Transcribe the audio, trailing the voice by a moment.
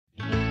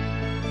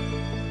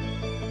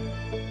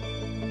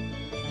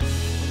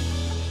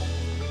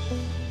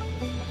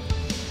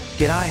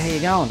G'day, how you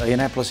going? Ian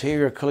Apples here,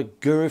 your acrylic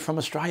guru from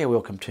Australia.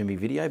 Welcome to my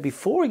video.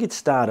 Before I get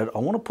started, I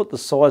want to put the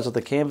size of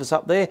the canvas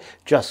up there,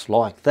 just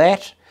like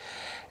that.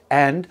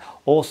 And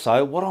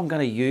also, what I'm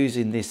going to use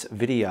in this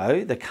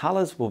video, the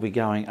colours will be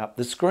going up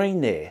the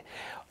screen there.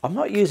 I'm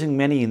not using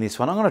many in this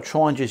one. I'm going to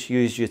try and just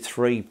use your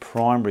three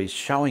primaries,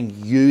 showing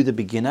you, the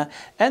beginner,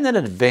 and then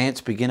an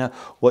advanced beginner,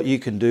 what you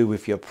can do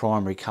with your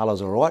primary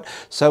colours, all right?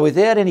 So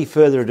without any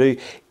further ado,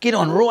 get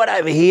on right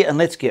over here and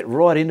let's get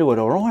right into it,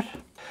 all right?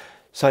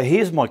 So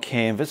here's my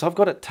canvas. I've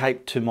got it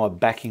taped to my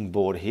backing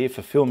board here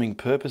for filming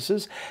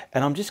purposes,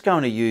 and I'm just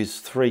going to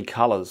use three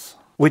colours,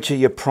 which are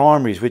your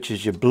primaries, which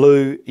is your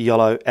blue,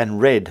 yellow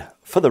and red.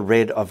 For the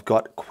red, I've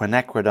got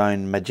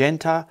quinacridone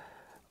magenta,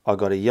 I've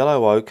got a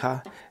yellow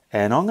ochre,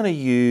 and I'm going to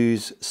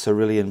use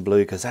cerulean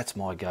blue because that's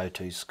my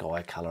go-to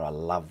sky colour. I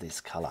love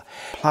this colour.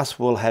 Plus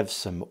we'll have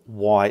some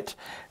white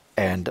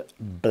and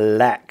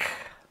black.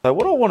 So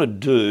what I want to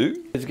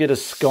do is get a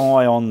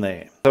sky on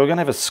there. So we're going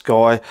to have a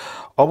sky.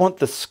 I want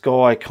the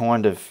sky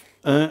kind of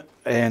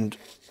and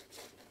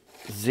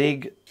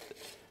zig-zagging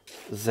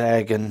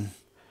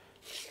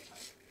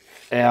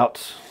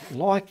out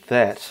like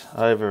that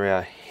over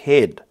our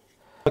head.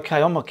 Okay,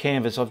 on my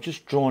canvas I've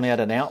just drawn out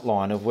an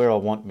outline of where I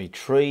want me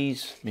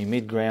trees, me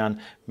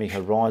midground, me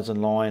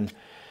horizon line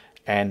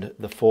and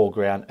the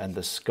foreground and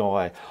the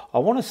sky. I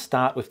want to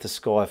start with the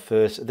sky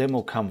first, then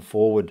we'll come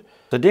forward.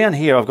 So down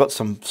here I've got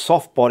some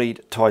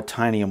soft-bodied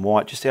titanium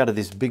white just out of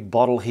this big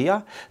bottle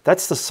here.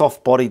 That's the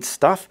soft-bodied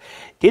stuff.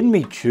 In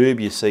me tube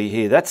you see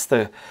here, that's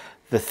the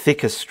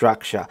thicker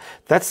structure.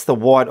 That's the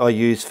white I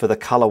use for the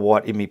colour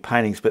white in me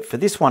paintings. But for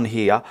this one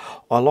here,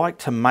 I like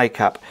to make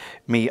up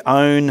me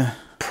own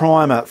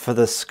primer for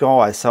the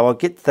sky. So I'll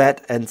get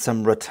that and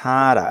some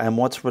retarder. And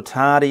what's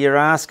retarder, you're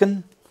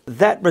asking?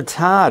 That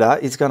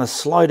retarder is going to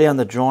slow down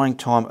the drying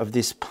time of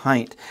this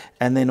paint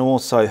and then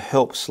also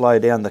help slow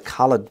down the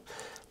coloured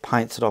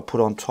paints that I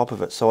put on top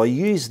of it. So I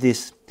use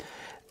this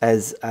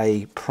as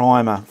a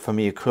primer for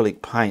my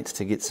acrylic paints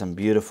to get some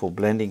beautiful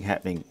blending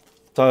happening.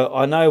 So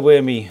I know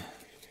where my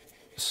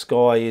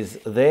sky is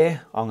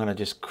there. I'm going to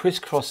just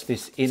crisscross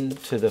this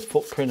into the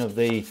footprint of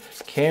the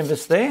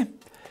canvas there.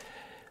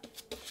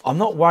 I'm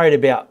not worried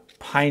about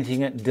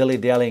painting it,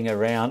 dilly-dallying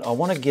around. I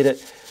want to get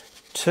it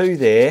to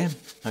there,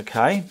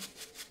 okay?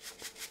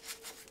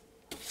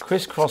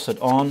 Crisscross it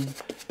on.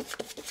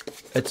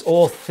 It's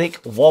all thick,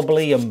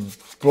 wobbly and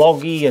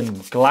bloggy and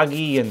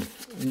gluggy and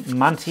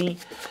munty.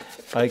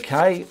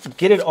 Okay,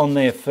 get it on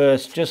there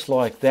first, just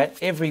like that,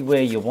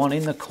 everywhere you want,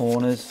 in the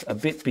corners, a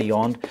bit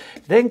beyond.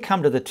 Then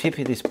come to the tip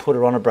of this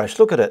putter on a brush.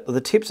 Look at it,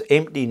 the tip's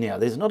empty now.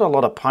 There's not a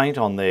lot of paint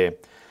on there.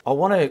 I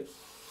want to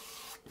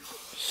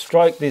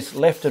stroke this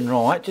left and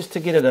right just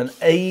to get it an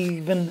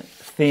even,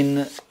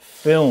 thin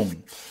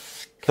film.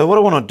 So what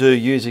I want to do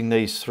using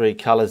these three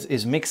colours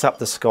is mix up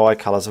the sky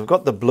colours. I've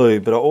got the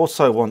blue, but I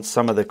also want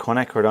some of the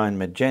quinacridone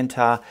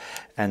magenta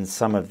and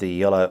some of the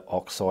yellow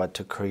oxide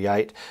to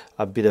create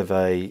a bit of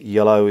a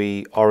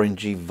yellowy,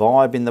 orangey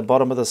vibe in the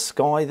bottom of the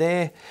sky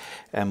there.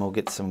 And we'll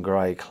get some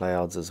grey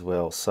clouds as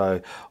well. So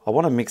I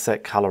want to mix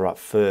that colour up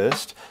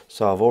first.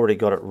 So I've already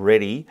got it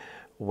ready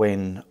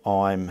when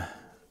I'm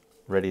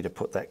ready to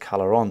put that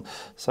colour on.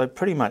 So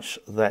pretty much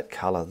that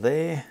colour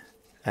there.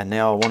 And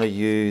now I want to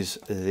use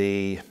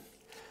the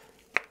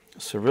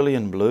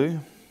cerulean blue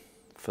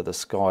for the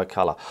sky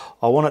colour.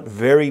 I want it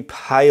very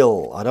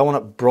pale. I don't want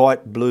it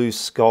bright blue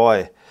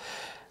sky.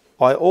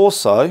 I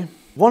also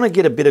want to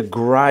get a bit of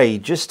grey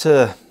just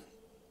to,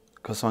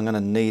 because I'm going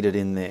to need it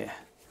in there.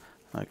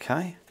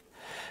 Okay.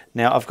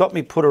 Now I've got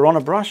me putter on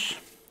a brush.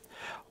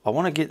 I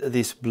want to get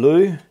this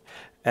blue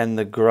and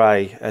the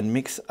grey and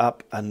mix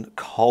up a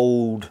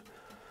cold,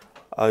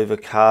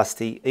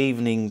 overcasty,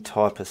 evening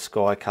type of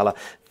sky colour.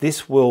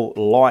 This will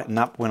lighten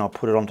up when I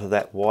put it onto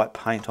that white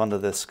paint onto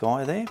the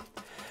sky there.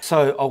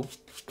 So I'll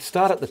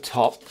start at the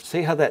top.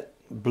 See how that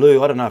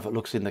blue, I don't know if it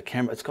looks in the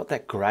camera, it's got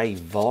that grey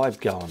vibe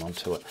going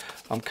onto it.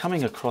 I'm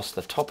coming across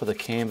the top of the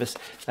canvas,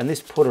 and this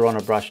putter on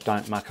a brush,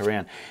 don't muck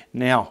around.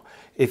 Now,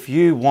 if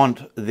you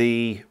want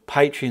the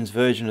Patreon's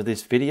version of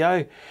this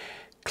video,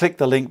 click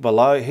the link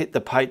below, hit the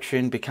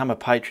Patreon, become a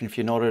patron if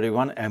you're not already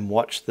one, and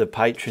watch the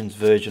Patreon's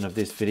version of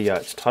this video.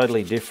 It's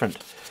totally different.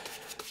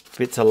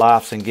 Bits of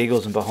laughs and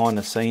giggles and behind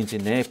the scenes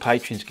in there.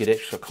 Patrons get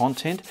extra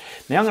content.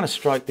 Now I'm going to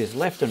stroke this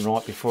left and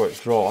right before it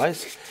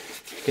dries,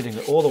 getting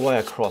it all the way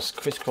across,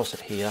 crisscross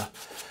it here,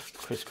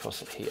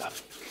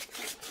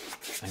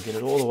 and get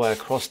it all the way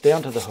across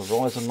down to the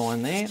horizon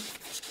line there.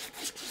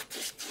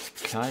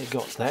 Okay,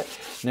 got that.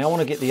 Now I want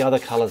to get the other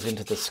colours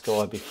into the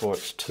sky before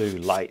it's too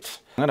late.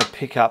 I'm going to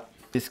pick up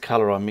this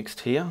colour I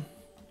mixed here.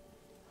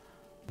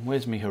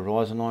 Where's my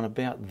horizon line?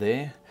 About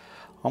there.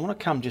 I want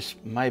to come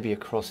just maybe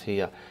across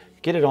here.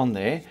 Get it on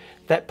there.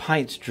 That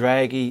paint's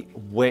draggy,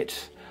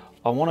 wet.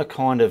 I want to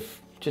kind of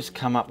just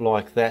come up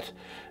like that,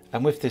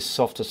 and with this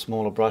softer,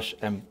 smaller brush,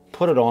 and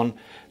put it on,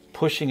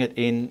 pushing it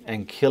in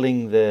and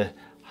killing the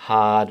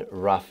hard,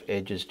 rough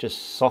edges,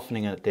 just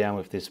softening it down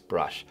with this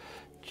brush,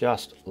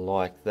 just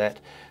like that.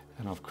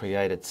 And I've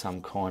created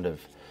some kind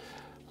of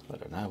I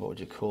don't know, what would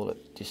you call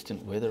it,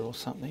 distant weather or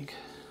something.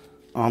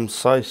 I'm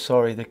so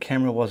sorry the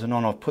camera wasn't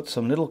on. I've put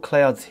some little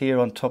clouds here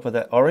on top of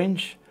that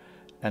orange,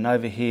 and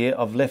over here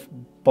I've left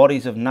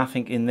bodies of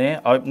nothing in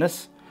there,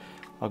 openness.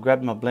 I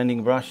grabbed my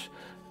blending brush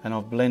and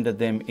I've blended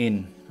them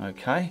in,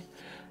 okay?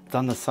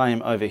 Done the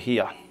same over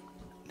here.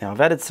 Now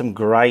I've added some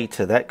grey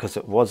to that because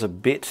it was a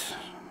bit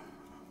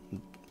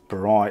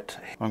bright.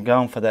 I'm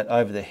going for that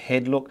over the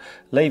head look,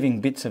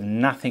 leaving bits of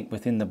nothing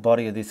within the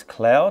body of this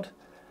cloud,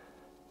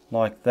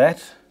 like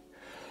that.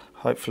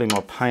 Hopefully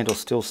my paint will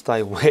still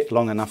stay wet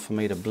long enough for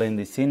me to blend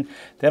this in.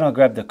 Then I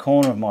grabbed the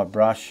corner of my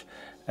brush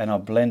and I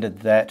blended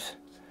that,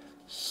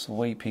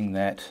 sweeping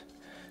that,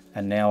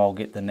 and now I'll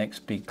get the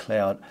next big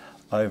cloud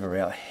over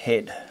our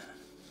head.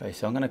 Okay,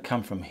 so I'm going to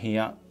come from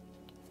here.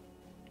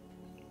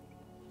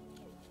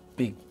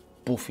 Big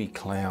buffy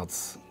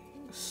clouds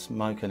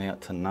smoking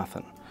out to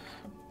nothing.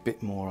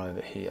 Bit more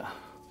over here.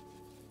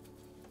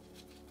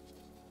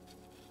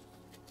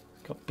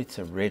 Got bits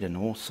of red and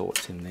all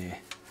sorts in there.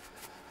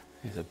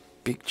 There's a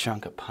big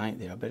chunk of paint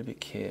there. I better be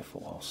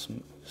careful. I'll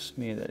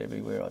smear that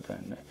everywhere I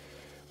don't know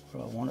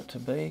where I want it to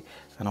be.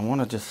 And I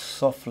want to just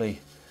softly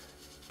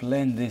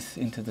blend this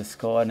into the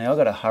sky. Now I've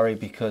got to hurry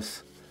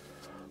because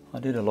I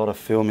did a lot of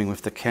filming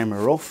with the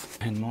camera off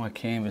and my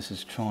canvas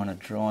is trying to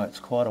dry. It's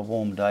quite a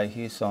warm day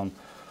here, so I'm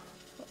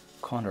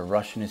kind of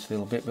rushing this a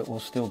little bit, but we'll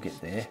still get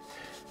there.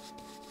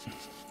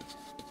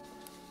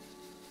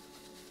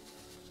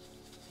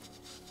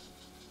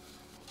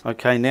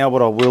 Okay, now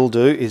what I will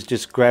do is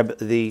just grab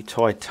the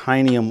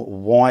titanium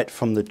white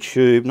from the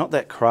tube, not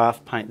that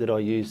craft paint that I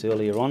used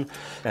earlier on,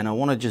 and I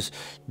want to just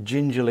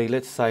gingerly,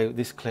 let's say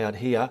this cloud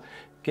here,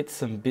 get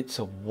some bits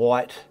of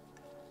white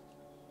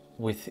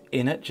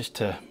within it just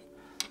to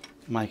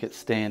make it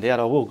stand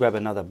out. I will grab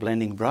another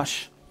blending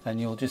brush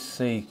and you'll just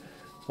see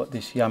what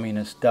this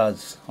yumminess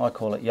does. I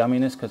call it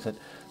yumminess because it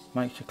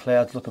makes your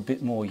clouds look a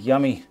bit more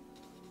yummy.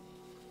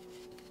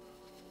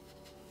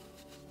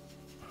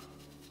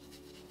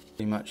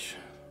 Pretty much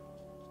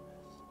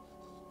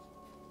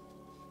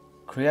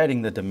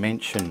creating the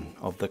dimension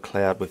of the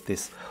cloud with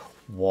this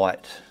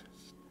white.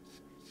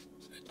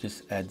 It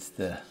just adds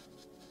the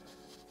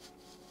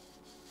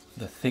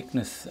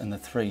thickness and the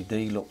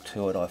 3D look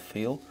to it, I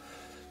feel.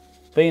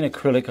 Being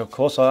acrylic, of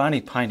course, I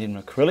only paint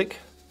in acrylic.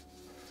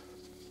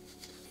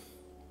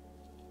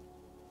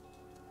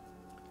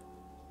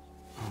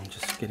 I'm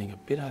just getting a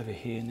bit over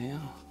here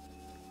now.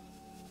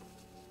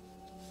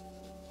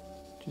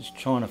 Just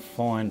trying to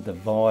find the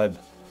vibe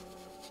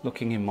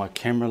looking in my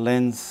camera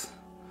lens.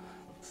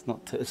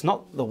 It's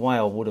not the way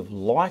I would have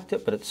liked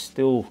it, but it's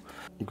still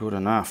good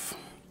enough.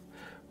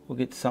 We'll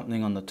get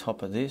something on the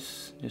top of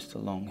this, just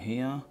along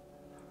here.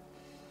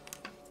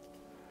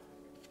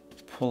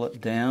 Pull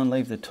it down,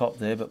 leave the top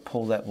there, but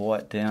pull that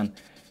white down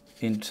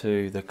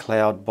into the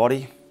cloud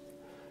body.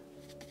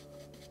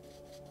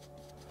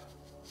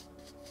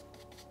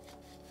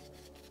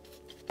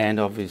 And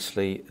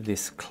obviously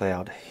this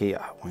cloud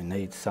here, we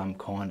need some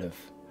kind of,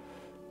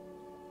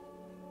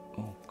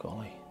 oh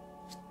golly,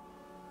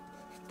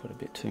 put a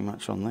bit too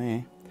much on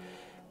there.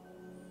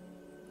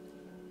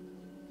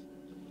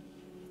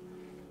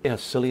 See how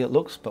silly it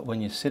looks, but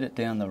when you sit it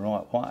down the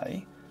right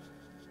way,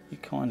 you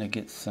kind of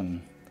get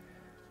some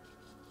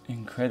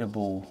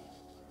incredible,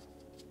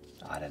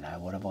 I don't know,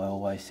 what have I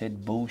always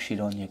said, bullshit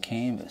on your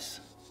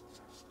canvas.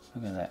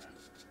 Look at that.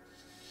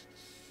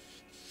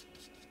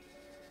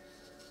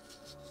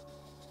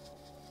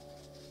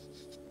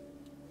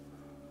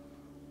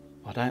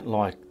 I don't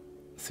like,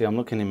 see I'm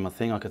looking in my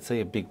thing, I could see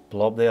a big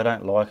blob there, I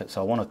don't like it,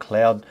 so I want to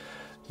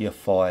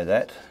cloudify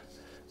that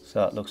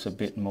so it looks a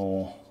bit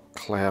more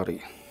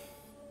cloudy.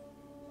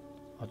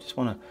 I just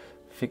want to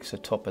fix the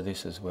top of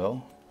this as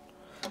well,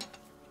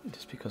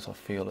 just because I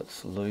feel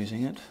it's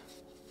losing it.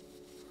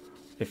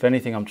 If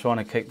anything, I'm trying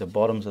to keep the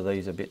bottoms of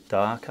these a bit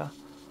darker.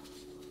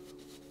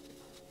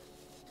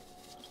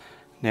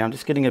 Now I'm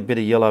just getting a bit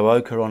of yellow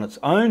ochre on its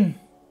own,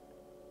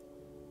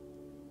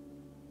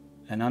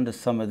 and under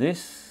some of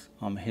this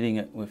I'm hitting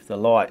it with the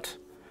light,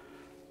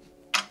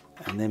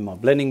 and then my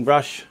blending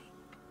brush,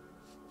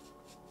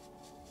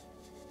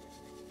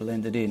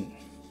 blend it in.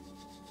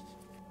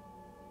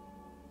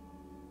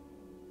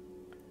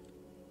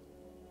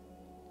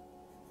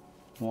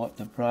 Wipe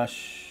the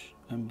brush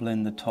and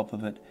blend the top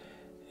of it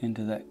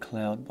into that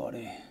cloud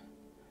body,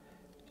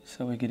 just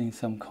so we're getting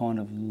some kind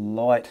of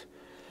light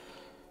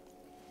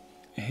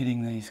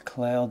hitting these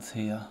clouds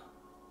here.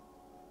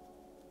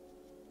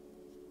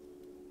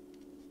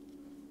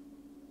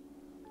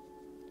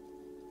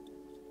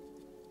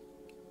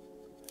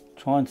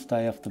 Try and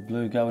stay off the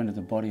blue, go into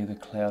the body of the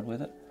cloud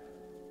with it.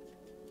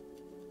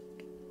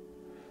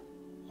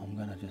 I'm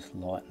going to just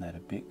lighten that a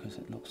bit because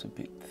it looks a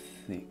bit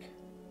thick.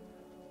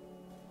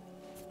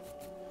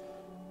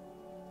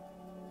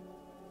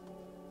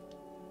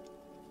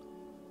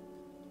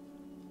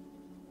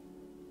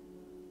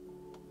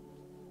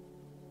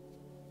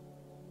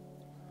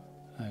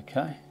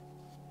 Okay.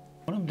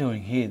 What I'm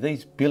doing here,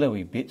 these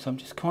billowy bits, I'm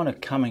just kind of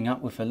coming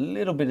up with a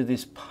little bit of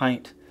this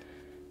paint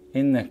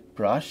in the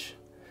brush,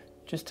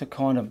 just to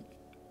kind of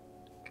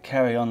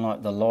carry on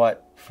like the light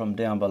from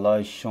down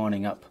below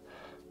shining up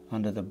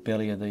under the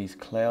belly of these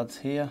clouds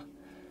here.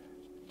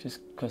 Just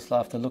because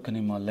after looking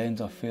in my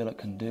lens, I feel it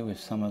can do with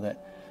some of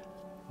that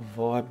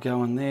vibe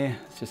going there.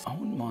 It's just, I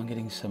wouldn't mind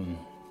getting some,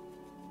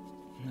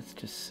 let's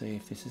just see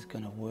if this is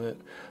going to work.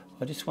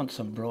 I just want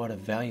some brighter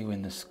value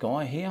in the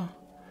sky here.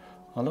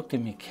 I looked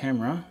in my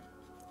camera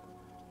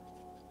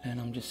and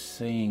I'm just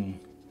seeing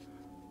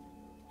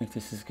if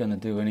this is going to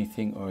do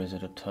anything, or is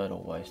it a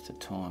total waste of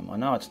time. I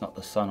know it's not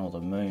the sun or the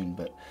moon,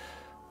 but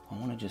I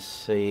want to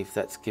just see if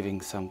that's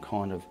giving some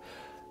kind of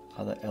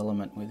other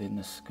element within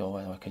the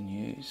sky I can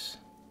use.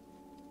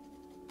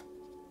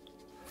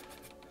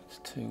 It's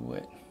too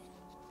wet.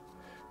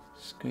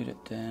 Scoot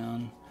it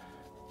down,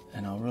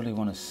 and I really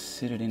want to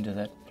sit it into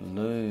that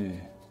blue.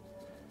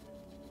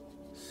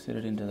 Sit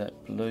it into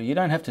that blue. You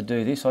don't have to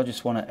do this, I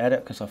just want to add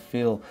it because I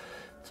feel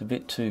it's a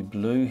bit too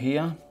blue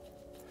here.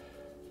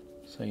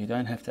 So you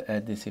don't have to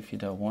add this if you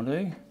don't want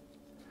to.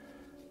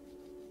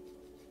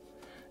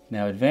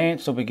 Now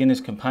advanced or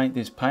beginners can paint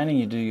this painting.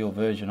 You do your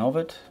version of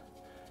it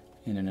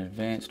in an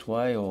advanced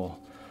way, or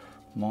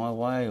my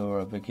way,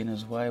 or a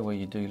beginner's way where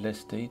you do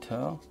less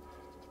detail.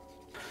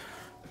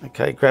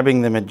 Okay,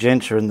 grabbing the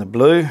magenta and the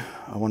blue,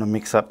 I want to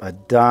mix up a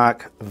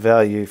dark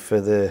value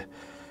for the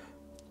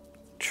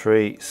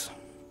trees.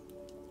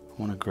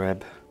 I want to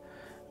grab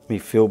me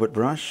filbert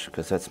brush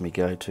because that's my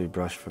go-to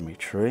brush for my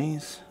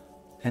trees.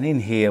 And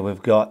in here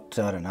we've got,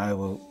 I don't know,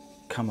 we'll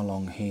come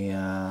along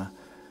here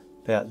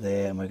about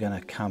there, and we're going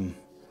to come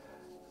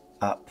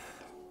up.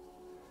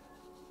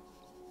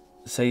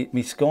 See,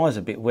 my sky's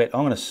a bit wet.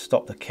 I'm going to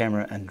stop the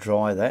camera and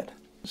dry that.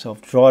 So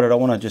I've dried it. I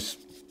want to just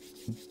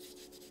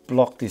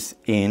block this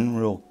in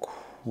real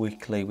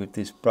quickly with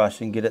this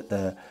brush and get it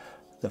the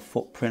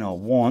footprint I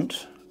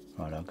want.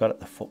 Right, I've got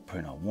it the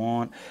footprint I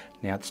want.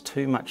 Now it's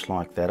too much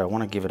like that. I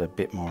want to give it a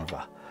bit more of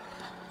a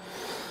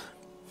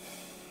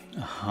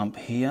hump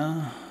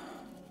here.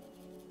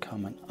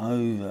 Coming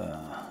over.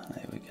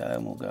 There we go,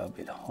 and we'll go a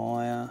bit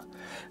higher.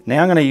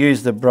 Now I'm going to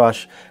use the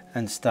brush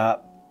and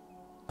start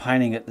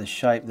painting it the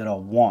shape that I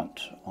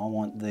want. I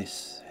want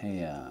this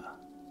here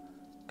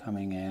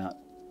coming out.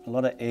 A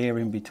lot of air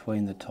in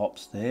between the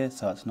tops there,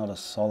 so it's not a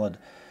solid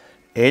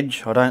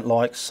edge. I don't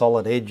like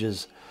solid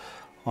edges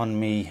on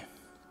me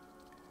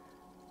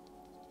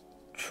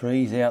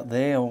trees out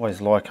there. I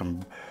always like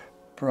them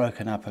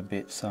broken up a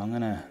bit, so I'm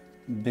going to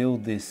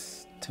build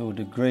this to a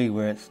degree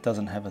where it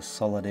doesn't have a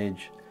solid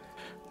edge.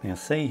 Now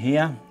see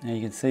here, now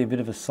you can see a bit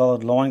of a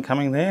solid line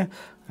coming there.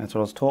 That's what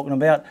I was talking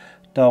about.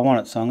 Don't want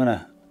it, so I'm going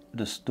to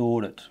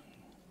distort it.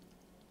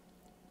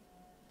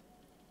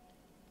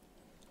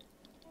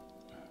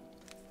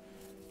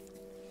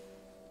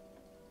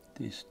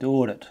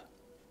 Distort it.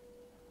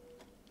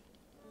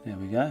 There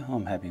we go.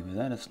 I'm happy with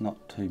that. It's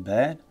not too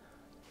bad.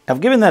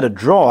 I've given that a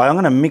dry. I'm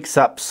going to mix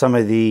up some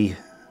of the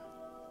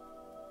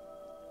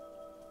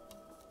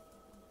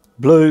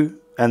blue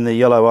and the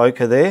yellow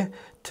ochre there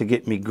to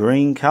get me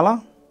green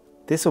colour.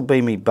 This will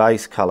be my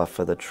base colour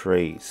for the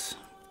trees.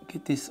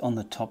 Get this on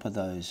the top of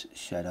those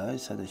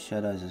shadows, so the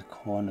shadows are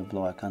kind of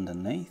like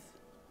underneath.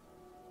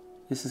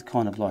 This is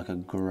kind of like a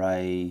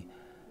grey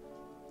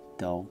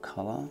dull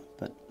colour,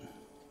 but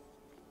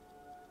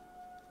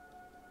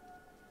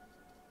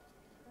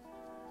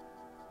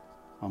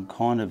I'm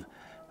kind of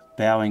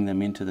bowing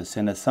them into the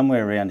centre.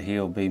 Somewhere around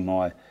here will be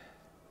my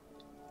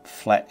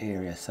flat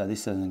area, so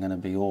this isn't going to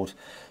be all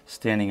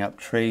standing up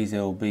trees.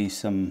 There will be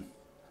some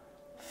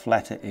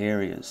flatter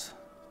areas.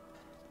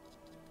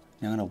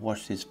 Now I'm going to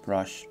wash this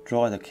brush,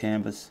 dry the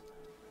canvas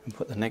and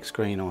put the next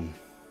green on.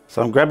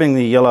 So I'm grabbing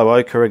the yellow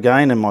ochre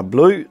again and my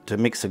blue to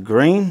mix a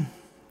green.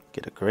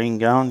 Get a green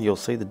going. You'll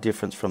see the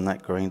difference from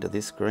that green to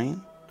this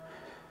green.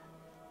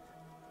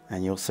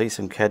 And you'll see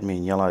some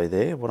cadmium yellow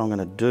there. What I'm going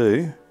to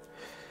do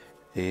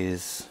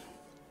is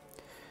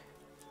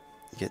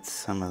get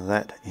some of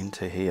that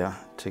into here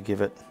to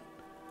give it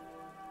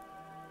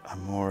a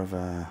more of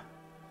a,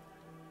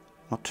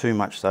 not too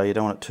much though, you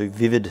don't want it too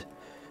vivid,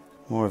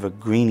 more of a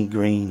greeny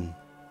green.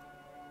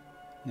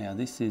 Now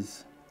this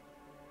is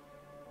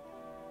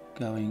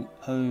going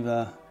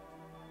over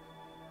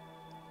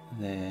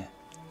there,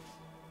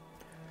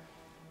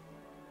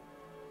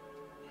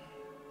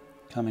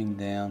 coming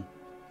down.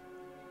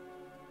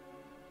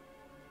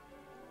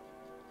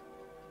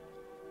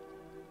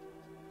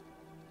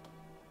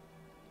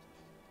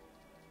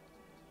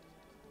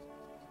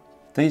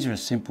 These are a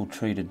simple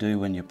tree to do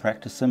when you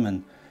practice them,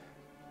 and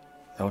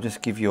they'll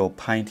just give your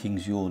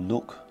paintings your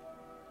look.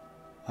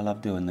 I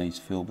love doing these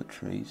filbert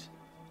trees.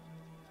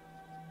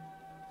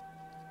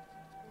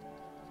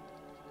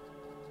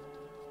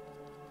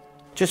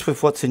 Just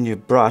with what's in your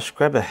brush,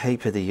 grab a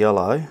heap of the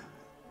yellow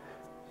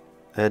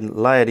and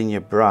lay it in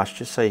your brush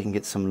just so you can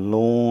get some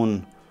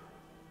lawn.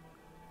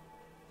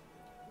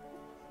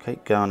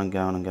 Keep going and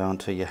going and going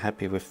until you're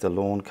happy with the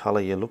lawn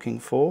colour you're looking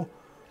for.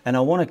 And I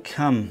want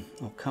to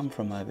I'll come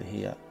from over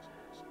here,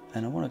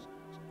 and I want to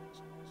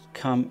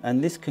come,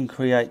 and this can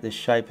create the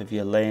shape of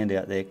your land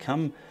out there.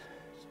 Come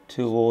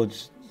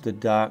towards the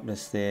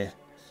darkness there,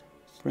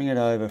 bring it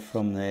over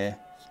from there,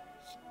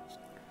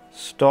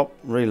 stop,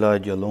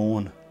 reload your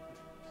lawn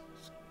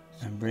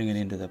and bring it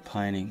into the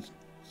painting.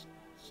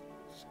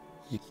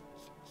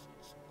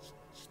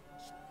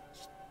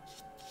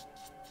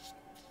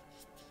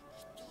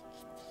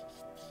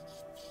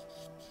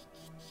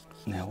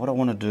 Now what I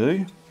want to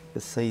do,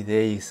 you see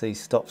there, you see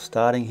stop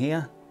starting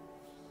here.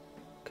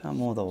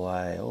 Come all the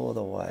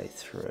way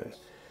through.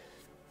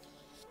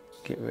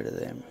 Get rid of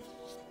them.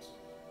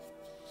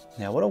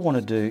 Now what I want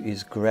to do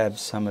is grab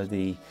some of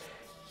the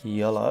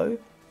yellow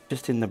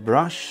just in the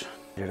brush.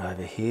 Get it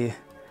over here.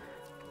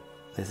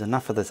 There's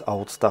enough of this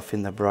old stuff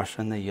in the brush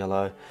and the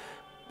yellow,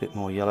 a bit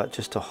more yellow,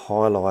 just to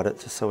highlight it,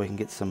 just so we can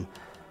get some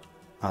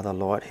other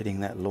light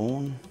hitting that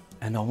lawn.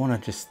 And I want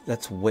to just,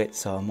 that's wet,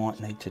 so I might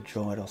need to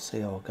dry it. I'll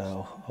see how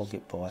I'll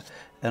get by.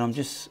 And I'm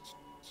just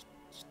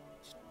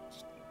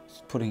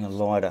putting a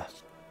lighter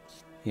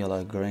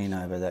yellow green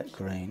over that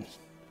green.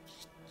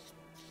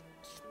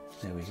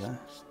 There we go.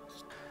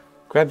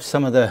 Grab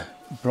some of the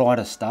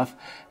brighter stuff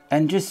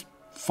and just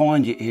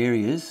find your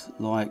areas,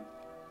 like,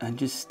 and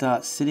just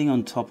start sitting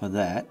on top of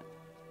that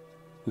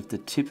with the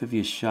tip of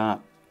your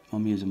sharp,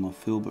 I'm using my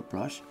filbert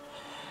brush,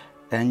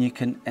 and you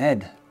can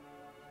add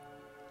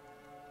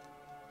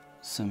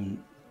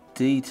some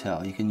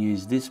detail. You can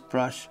use this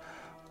brush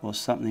or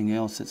something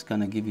else that's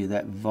going to give you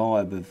that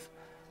vibe of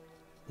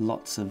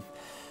lots of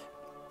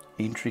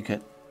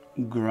intricate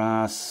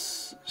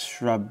grass,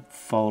 shrub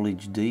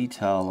foliage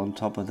detail on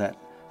top of that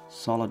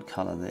solid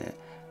colour there.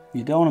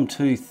 You don't want them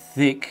too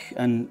thick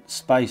and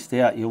spaced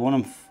out. You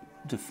want them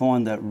to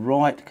find that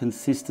right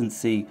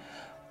consistency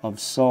of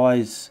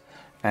size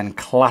and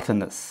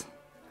clutterness.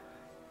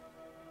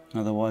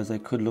 Otherwise they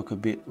could look a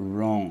bit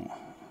wrong.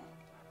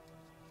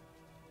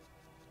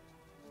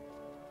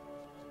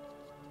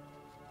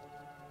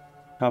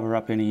 Cover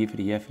up any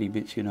yiffity-yaffity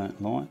bits you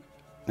don't like.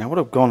 Now what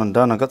I've gone and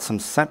done, I've got some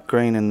sap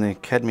green and the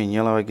cadmium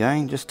yellow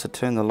again, just to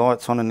turn the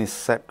lights on in this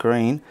sap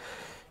green,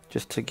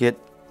 just to get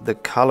the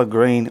colour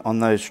green on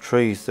those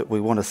trees that we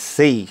want to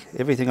see.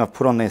 Everything I've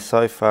put on there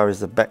so far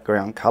is the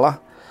background colour.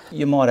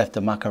 You might have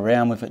to muck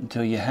around with it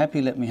until you're happy.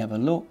 Let me have a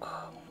look.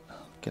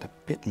 Get a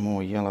bit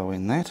more yellow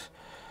in that.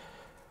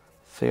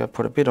 See, I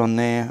put a bit on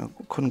there,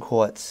 I couldn't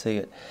quite see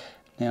it.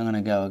 Now I'm going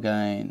to go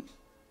again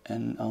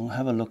and I'll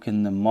have a look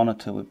in the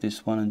monitor with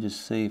this one and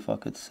just see if I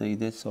could see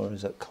this, or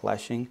is it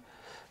clashing?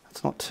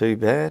 It's not too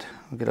bad.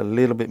 I'll get a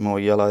little bit more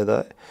yellow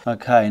though.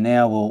 Okay,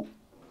 now we'll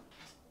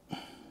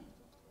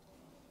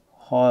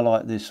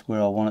highlight this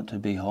where I want it to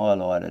be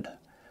highlighted.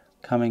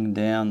 Coming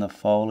down the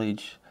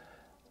foliage.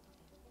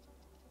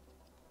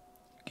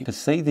 You can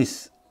see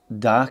this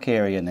dark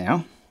area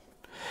now.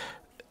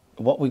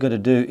 What we've got to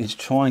do is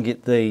try and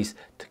get these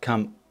to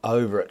come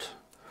over it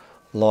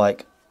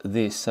like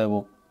this. So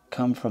we'll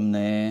come from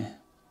there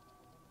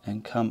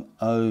and come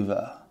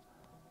over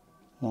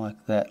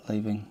like that,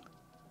 leaving,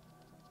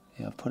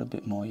 yeah, I've put a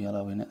bit more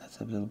yellow in it. That's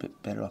a little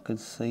bit better. I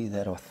could see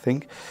that, I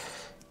think.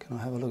 Can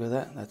I have a look at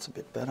that? That's a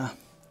bit better.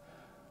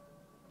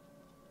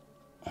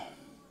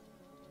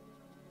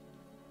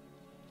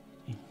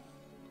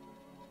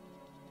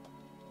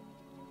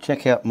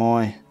 Check out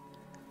my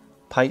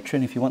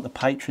Patreon if you want the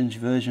patrons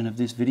version of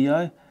this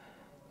video.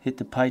 Hit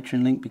the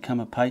Patreon link, become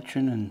a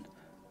patron, and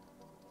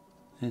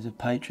there's a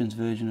patrons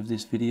version of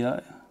this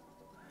video.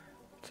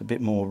 It's a bit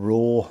more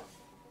raw.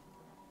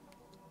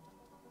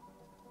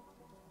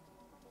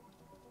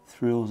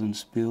 Thrills and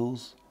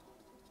spills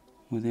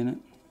within it.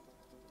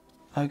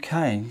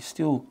 Okay,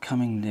 still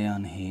coming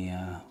down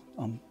here.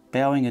 I'm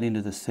bowing it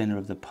into the center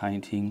of the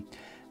painting.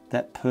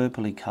 That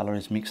purpley color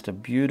has mixed a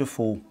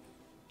beautiful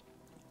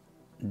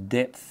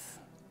depth,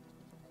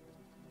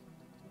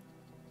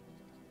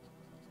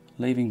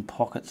 leaving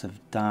pockets of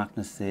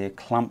darkness there,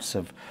 clumps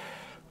of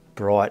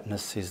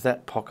brightness. Is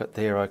that pocket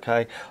there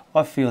okay?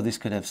 I feel this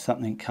could have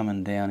something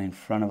coming down in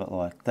front of it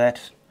like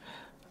that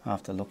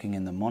after looking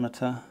in the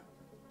monitor.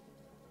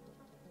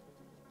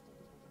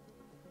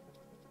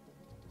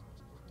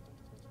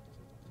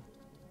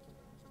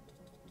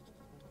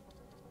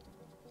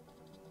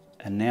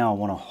 And now I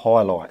want to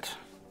highlight.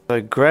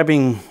 So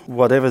grabbing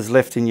whatever's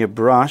left in your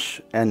brush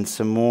and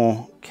some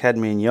more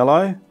cadmium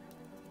yellow,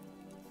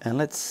 and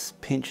let's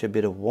pinch a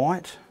bit of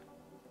white.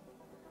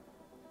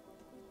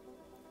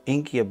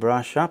 Ink your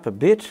brush up a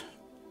bit,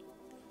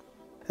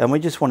 and we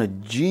just want to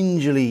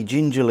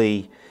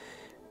gingerly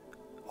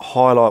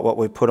highlight what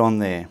we put on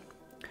there.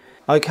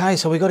 Okay,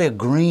 so we got our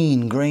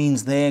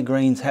greens there,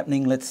 greens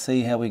happening. Let's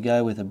see how we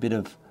go with a bit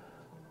of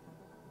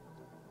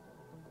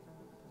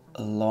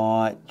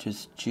light,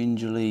 just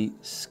gingerly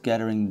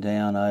scattering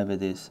down over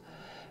this.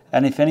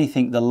 And if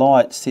anything, the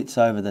light sits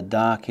over the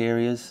dark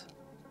areas.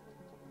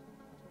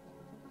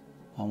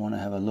 I want to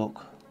have a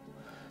look.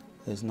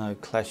 There's no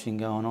clashing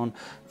going on.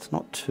 It's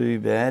not too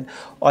bad.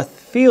 I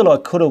feel I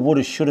could have, would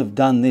have, should have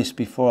done this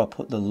before I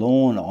put the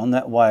lawn on.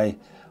 That way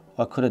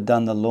I could have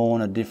done the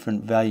lawn a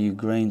different value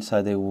green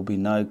so there will be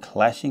no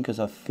clashing, because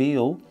I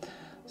feel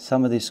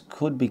some of this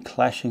could be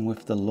clashing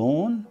with the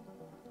lawn.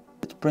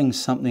 Let's bring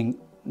something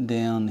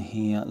down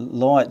here.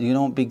 Light, you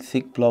don't want big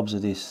thick blobs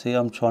of this. See,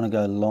 I'm trying to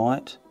go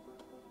light.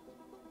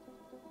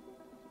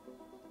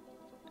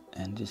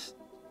 and just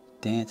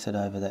dance it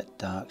over that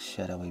dark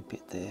shadowy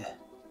bit there.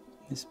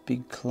 This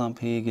big clump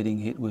here getting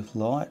hit with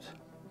light.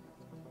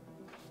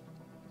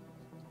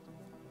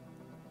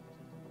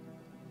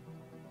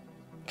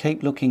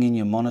 Keep looking in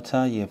your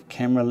monitor, your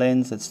camera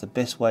lens. That's the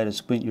best way to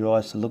squint your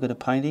eyes to look at a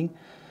painting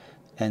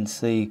and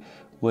see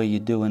where you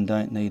do and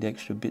don't need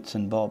extra bits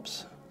and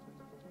bobs.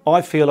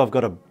 I feel I've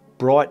got a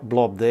bright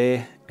blob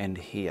there and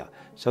here.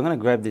 So I'm going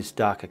to grab this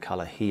darker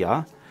colour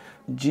here,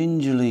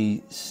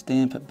 gingerly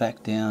stamp it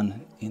back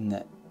down in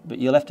that, but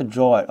you'll have to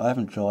dry it. I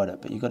haven't dried it,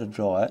 but you've got to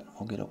dry it.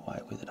 I'll get away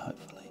with it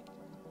hopefully.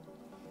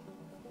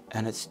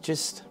 And it's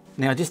just,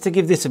 now just to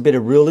give this a bit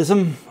of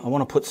realism, I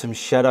want to put some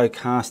shadow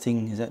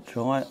casting, is that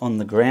dry, on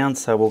the ground.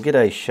 So we'll get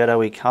a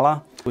shadowy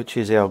colour, which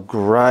is our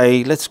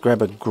grey. Let's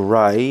grab a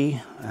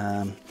grey.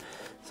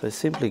 So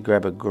simply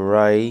grab a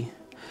grey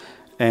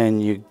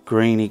and your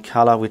greeny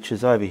colour, which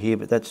is over here,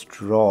 but that's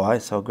dry.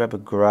 So I'll grab a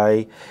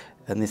grey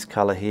and this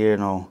colour here,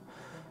 and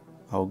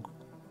I'll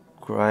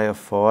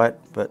greyify it,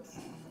 but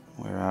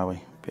where are we?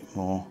 A bit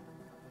more.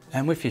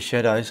 And with your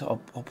shadows,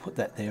 I'll put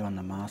that there on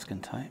the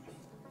masking tape.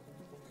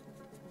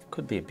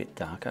 Could be a bit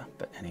darker,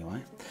 but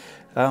anyway.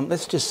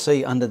 Let's just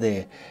see under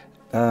there.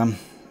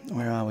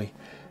 Where are we?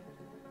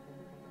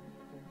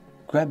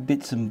 Grab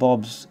bits and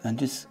bobs and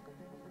just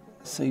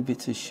see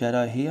bits of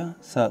shadow here.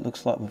 So it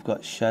looks like we've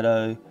got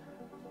shadow.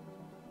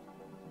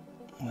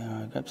 Where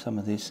I grab some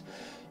of this.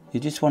 You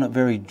just want it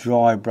very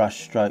dry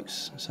brush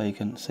strokes. So you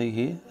can see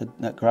here,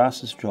 that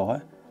grass is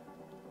dry.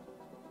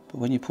 But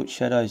when you put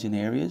shadows in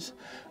areas,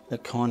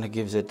 it kind of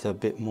gives it a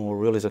bit more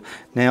realism.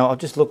 Now, I've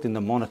just looked in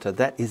the monitor,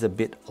 that is a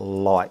bit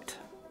light.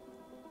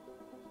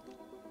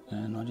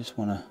 And I just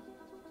want to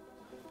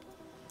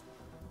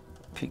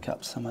pick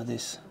up some of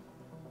this.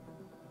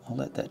 I'll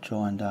let that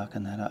dry and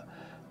darken that up.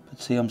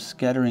 But see, I'm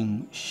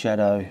scattering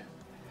shadow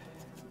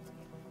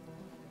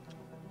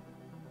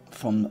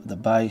from the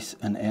base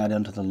and out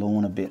onto the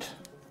lawn a bit.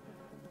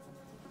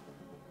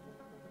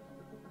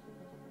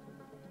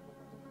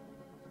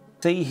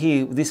 See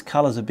here, this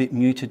colour's a bit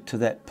muted to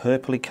that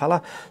purpley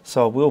colour,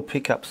 so I will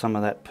pick up some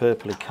of that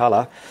purpley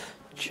colour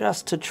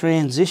just to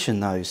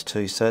transition those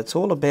two. So it's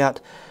all about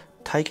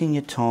taking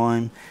your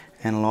time,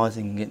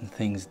 analysing and getting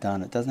things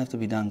done. It doesn't have to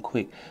be done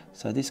quick.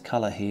 So this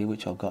colour here,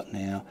 which I've got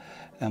now,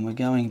 and we're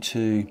going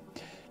to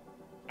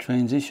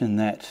transition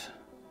that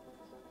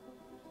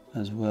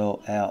as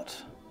well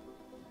out,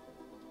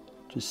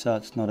 just so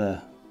it's not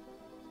a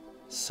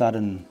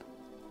sudden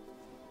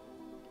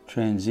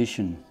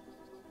transition.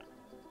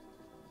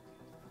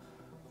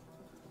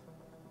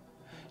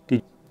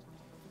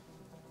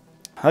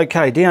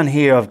 Okay, down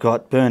here I've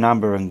got burnt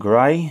umber and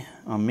grey.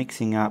 I'm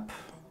mixing up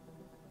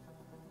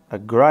a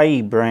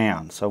grey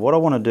brown. So what I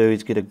want to do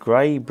is get a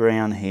grey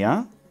brown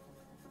here,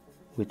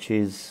 which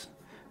is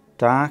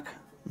dark,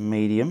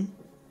 medium,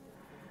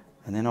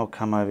 and then I'll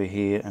come over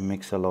here and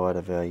mix a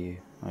lighter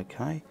value.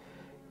 Okay,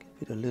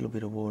 get a little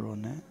bit of water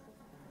on that.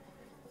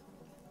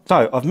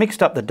 So I've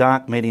mixed up the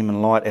dark, medium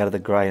and light out of the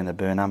grey and the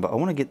burnt umber. I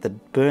want to get the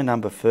burnt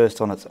umber first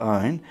on its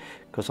own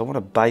because I want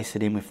to base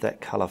it in with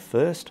that colour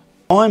first.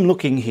 I'm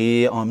looking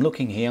here, I'm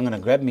going to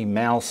grab my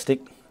mallet stick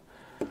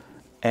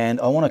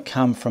and I want to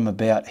come from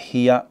about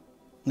here,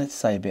 let's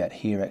say about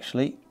here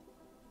actually.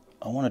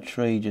 I want a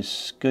tree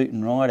just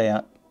scooting right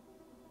out.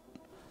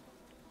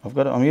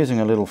 I'm using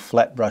a little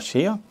flat brush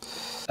here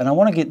and I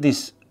want to get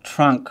this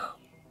trunk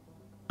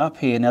up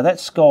here. Now that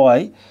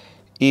sky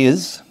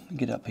is,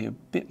 get up here a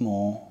bit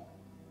more,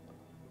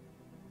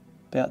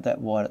 about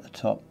that white at the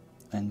top,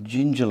 and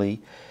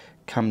gingerly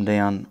come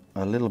down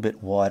a little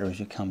bit wider as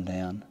you come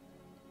down.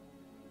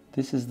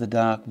 This is the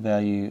dark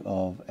value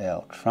of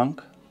our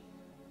trunk.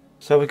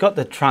 So we've got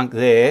the trunk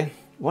there.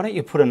 Why don't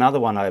you put another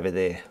one over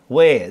there?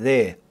 Where?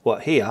 There.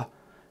 What, here?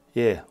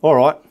 Yeah, all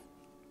right.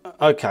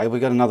 Okay,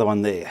 we've got another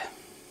one there.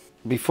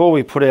 Before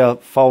we put our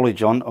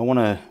foliage on, I want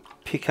to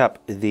pick up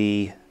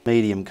the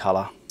medium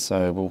colour.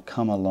 So we'll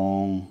come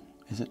along.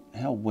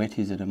 How wet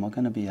is it? Am I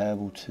going to be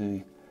able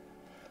to?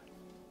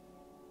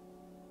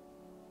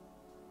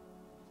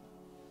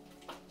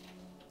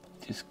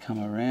 Just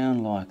come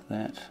around like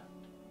that.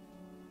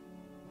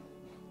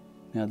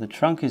 Now the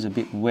trunk is a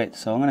bit wet,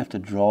 so I'm going to have to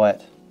dry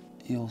it.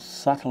 You'll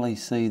subtly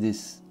see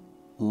this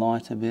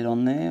light a bit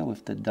on there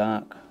with the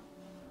dark.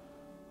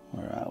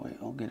 Where are we?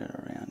 I'll get it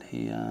around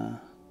here.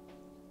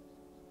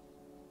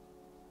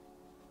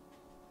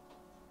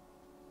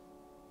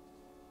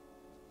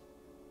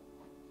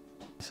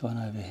 This one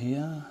over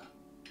here.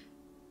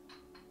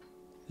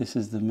 This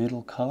is the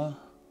middle colour.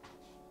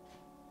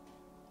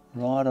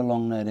 Right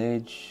along that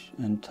edge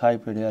and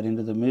taper it out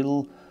into the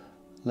middle,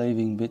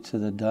 leaving bits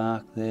of the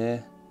dark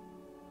there.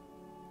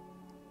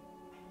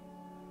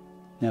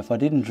 Now if I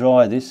didn't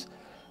dry this,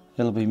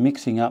 it'll be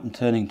mixing up and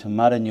turning to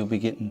mud and you'll be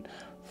getting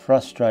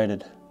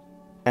frustrated.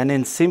 And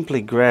then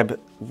simply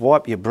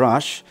wipe your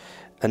brush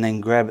and then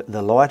grab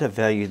the lighter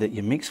value that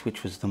you mixed,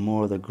 which was the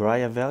more of the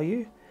greyer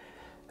value,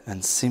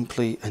 and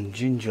simply and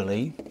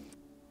gingerly,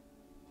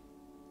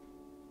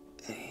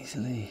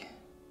 easily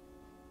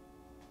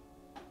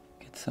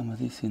get some of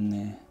this in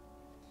there.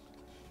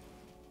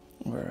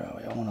 Where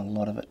are we? I want a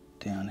lot of it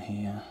down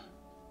here.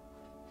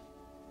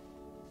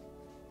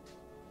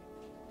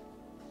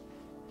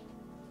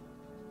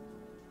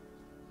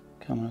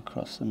 Coming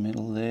across the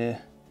middle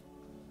there.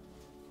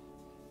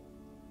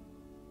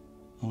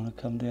 I want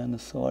to come down the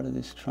side of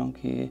this trunk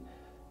here,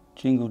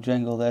 jingle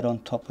jangle that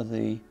on top of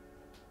the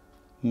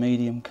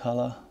medium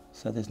colour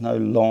so there's no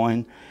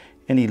line.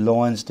 Any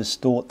lines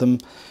distort them.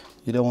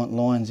 You don't want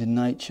lines in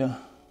nature.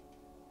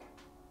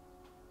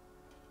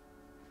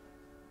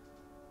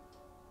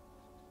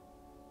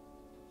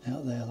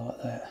 Out there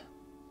like that.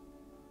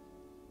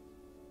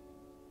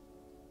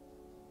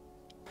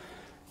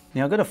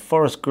 Now I've got a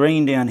forest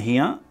green down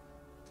here.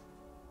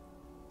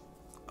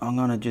 I'm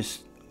going to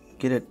just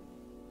get it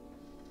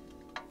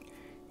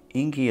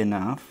inky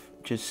enough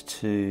just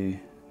to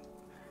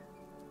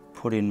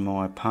put in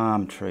my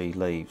palm tree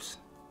leaves.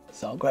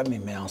 So I'll grab my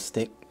mouse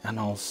stick and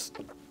I'll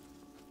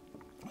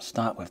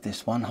start with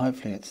this one.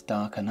 Hopefully it's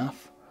dark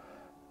enough,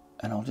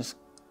 and I'll just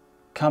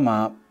come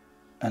up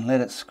and let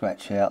it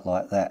scratch out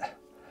like that.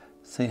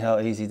 See how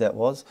easy that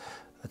was?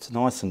 It's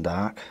nice and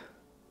dark.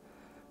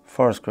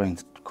 Forest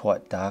green's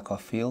quite dark, I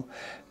feel.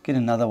 Get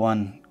another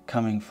one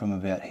coming from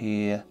about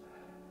here.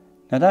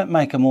 Now don't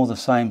make them all the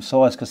same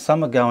size, because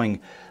some are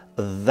going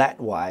that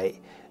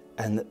way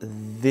and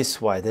this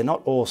way. They're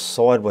not all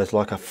sideways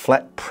like a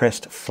flat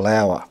pressed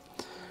flower.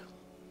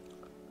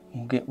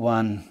 We'll get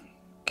one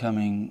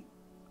coming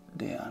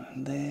down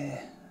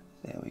there.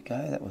 There we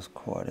go, that was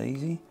quite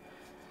easy.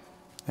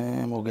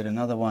 And we'll get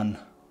another one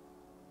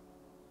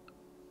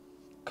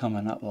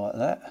coming up like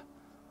that.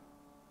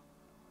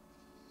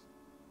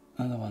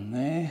 Another one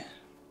there.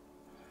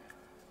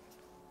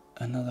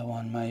 Another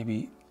one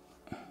maybe.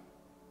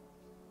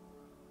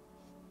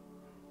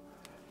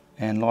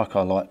 And like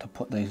I like to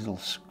put these little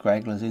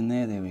scragglers in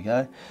there, there we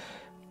go.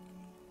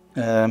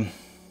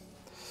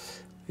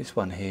 This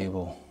one here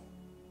will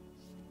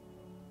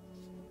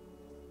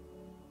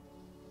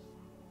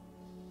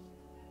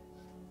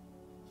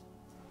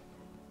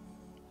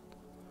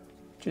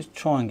just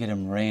try and get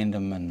them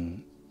random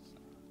and,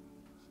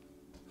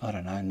 I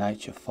don't know,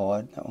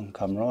 nature-fied. That one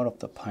come right off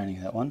the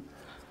painting, that one.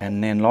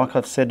 And then, like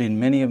I've said in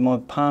many of my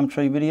palm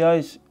tree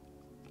videos,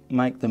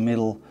 make the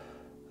middle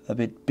a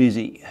bit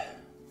busy.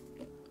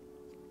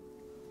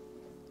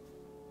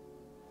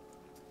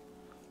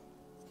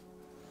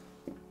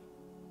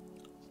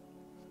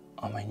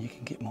 I mean, you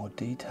can get more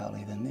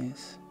detail-y than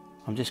this.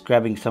 I'm just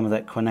grabbing some of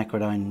that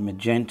quinacridone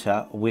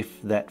magenta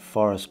with that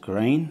forest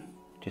green,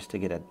 just to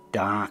get a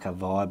darker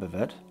vibe of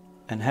it.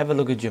 And have a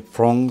look at your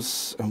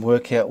prongs and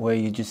work out where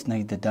you just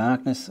need the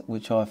darkness,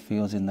 which I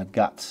feel is in the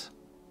guts.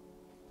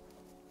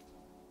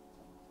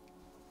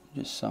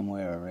 Just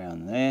somewhere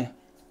around there.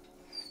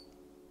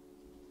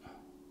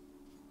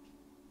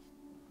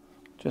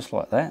 Just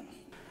like that.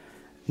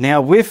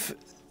 Now with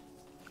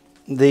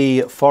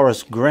the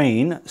forest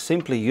green,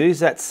 simply use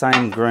that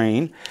same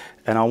green,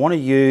 and I want to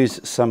use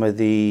some of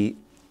the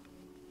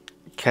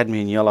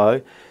cadmium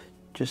yellow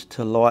just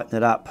to lighten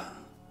it up.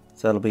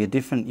 So it'll be a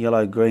different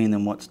yellow green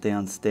than what's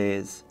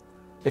downstairs.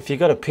 If you've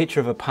got a picture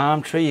of a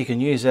palm tree, you can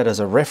use that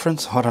as a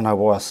reference. I don't know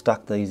why I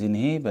stuck these in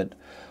here, but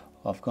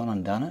I've gone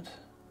and done it.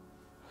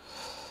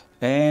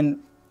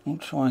 And we'll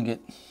try and get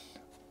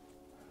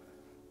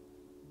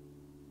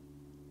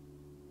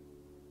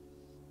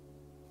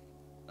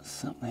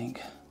something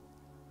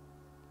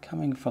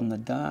coming from the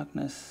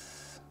darkness.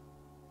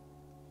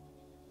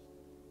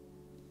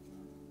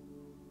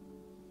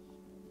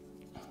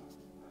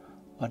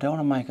 I don't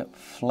want to make it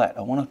flat.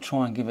 I want to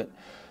try and give it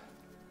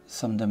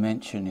some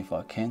dimension if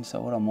I can.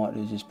 So what I might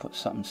do is just put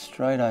something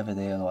straight over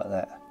there like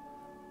that.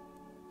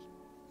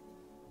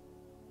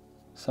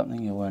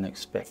 Something you weren't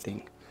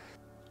expecting.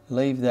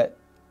 Leave that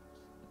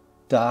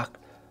dark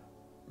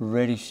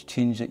reddish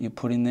tinge that you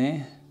put in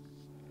there.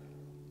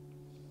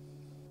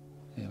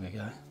 There we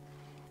go.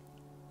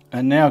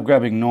 And now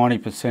grabbing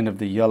 90% of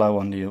the yellow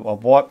on you.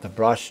 I've wiped the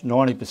brush,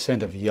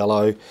 90% of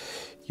yellow.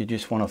 You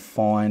just want to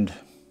find,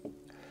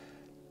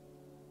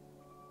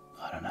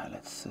 I don't know,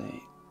 let's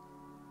see.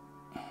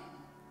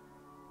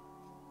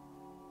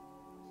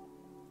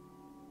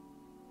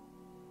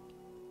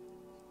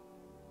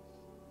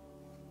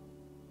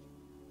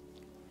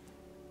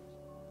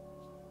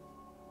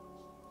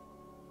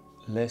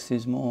 Less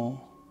is more.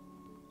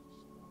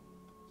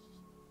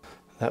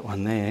 That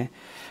one there,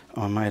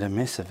 I made a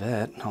mess of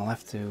that. I'll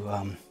have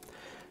to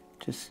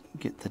just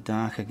get the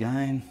dark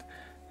again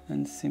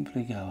and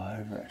simply go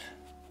over it.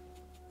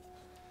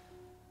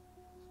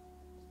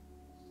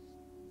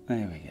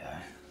 There we go.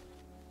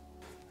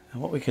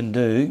 And what we can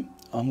do,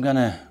 I'm going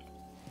to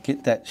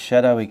get that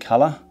shadowy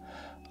colour.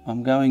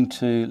 I'm going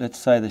to, let's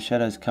say the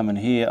shadow's coming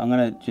here, I'm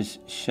going to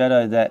just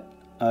shadow that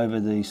over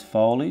these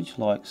foliage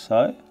like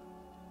so.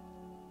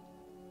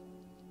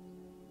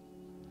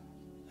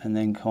 And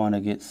then kind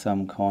of get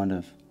some kind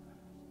of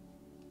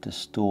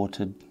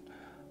distorted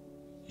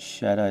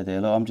shadow there.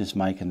 Look, I'm just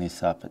making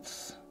this up.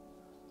 It's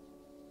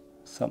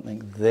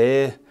something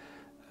there.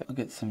 I'll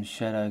get some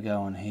shadow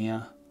going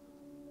here,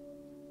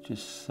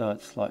 just so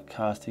it's like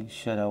casting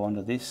shadow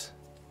onto this.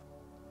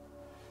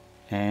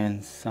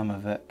 and some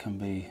of it can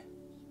be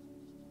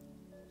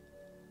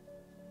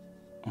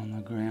on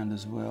the ground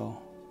as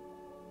well.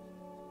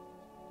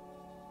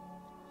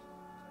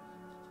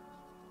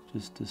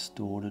 Just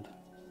distorted.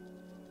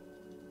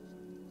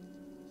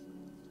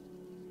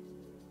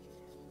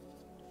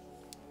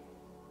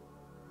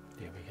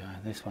 There we go.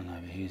 This one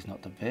over here is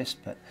not the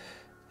best, but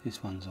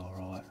this one's all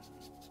right.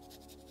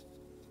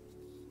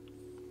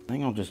 I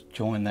think I'll just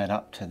join that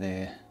up to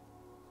there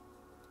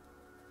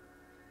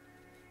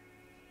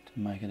to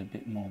make it a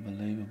bit more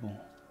believable.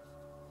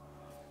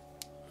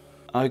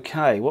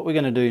 Okay, what we're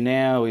going to do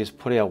now is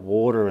put our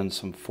water and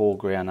some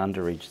foreground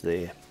underage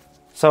there.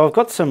 So I've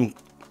got some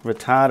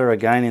retarder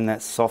again in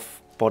that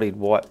soft bodied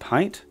white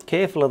paint.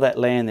 Careful of that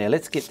land there.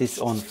 Let's get this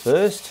on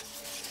first,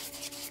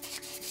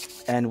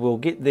 and we'll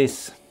get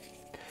this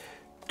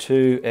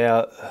to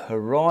our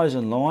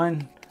horizon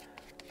line.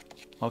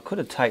 I could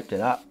have taped it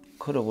up,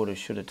 could have, would have,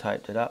 should have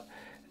taped it up.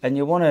 And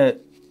you want to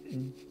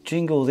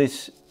jingle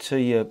this to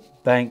your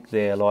bank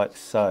there like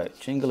so.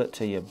 Jingle it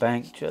to your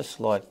bank just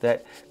like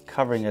that,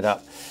 covering it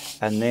up,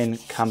 and then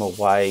come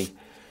away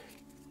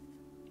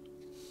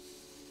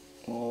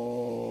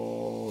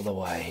all the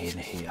way in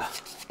here.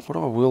 What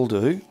I will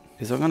do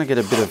is I'm going to get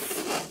a bit of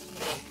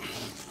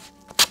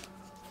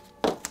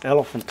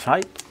elephant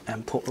tape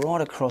and put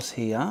right across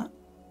here,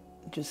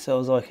 just so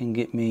as I can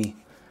get me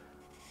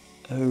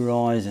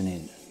horizon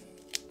in.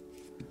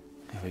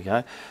 There we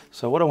go.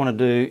 So what I want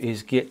to do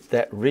is get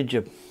that ridge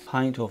of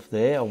paint off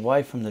there,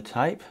 away from the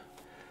tape.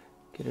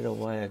 Get it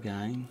away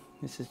again.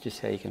 This is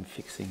just how you can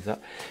fix things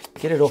up.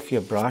 Get it off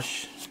your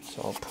brush.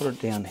 So I'll put it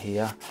down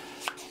here.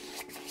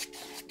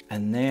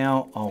 And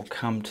now I'll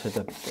come to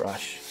the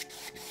brush.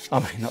 I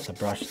mean, not the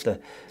brush, the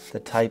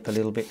tape a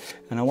little bit.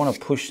 And I want to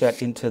push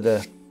that into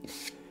the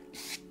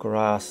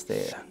grass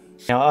there.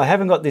 Now I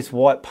haven't got this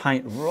white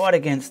paint right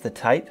against the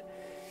tape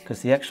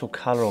because the actual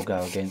colour will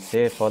go against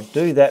there. If I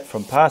do that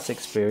from past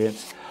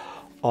experience,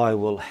 I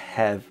will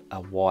have a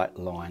white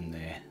line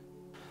there.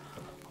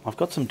 I've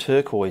got some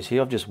turquoise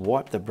here. I've just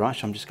wiped the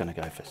brush. I'm just going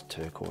to go for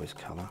turquoise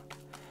colour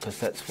because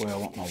that's where I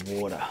want my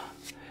water.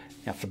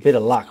 Now for a bit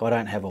of luck, I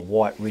don't have a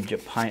white ridge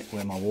of paint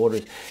where my water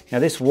is. Now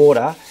this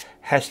water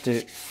has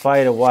to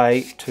fade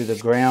away to the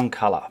ground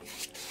colour.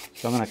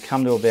 So I'm going to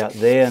come to about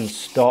there and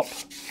stop.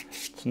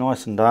 It's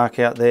nice and dark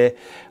out there.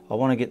 I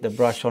want to get the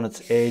brush on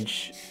its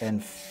edge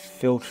and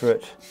filter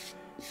it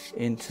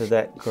into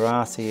that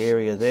grassy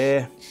area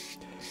there.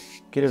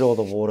 Get it all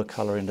the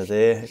watercolour into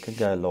there. It can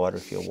go lighter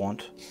if you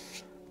want.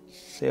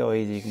 See how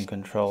easy you can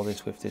control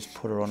this with this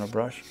putter on a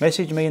brush.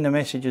 Message me in the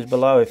messages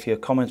below, if your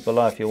comments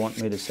below, if you want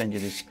me to send you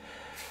this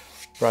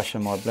brush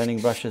and my blending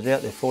brushes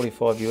out. They're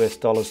 $45 US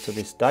to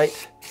this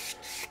date.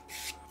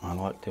 I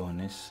like doing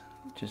this,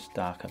 just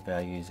darker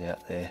values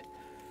out there.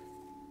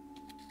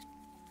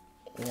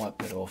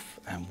 Wipe it off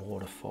and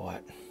waterify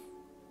it.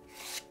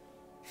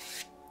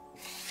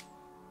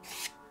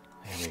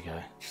 There we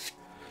go.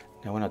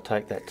 Now when I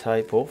take that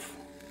tape off,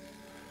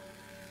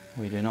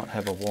 we do not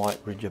have a white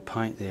ridge of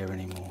paint there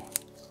anymore.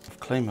 I've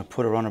cleaned my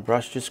putter on a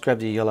brush. Just grab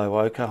the yellow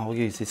ochre. I'll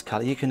use this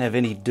colour. You can have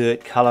any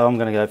dirt colour. I'm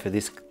going to go for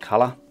this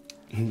colour.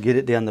 Get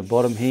it down the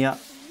bottom here.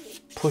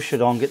 Push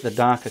it on. Get the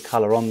darker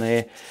colour on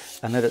there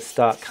and let it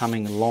start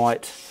coming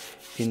light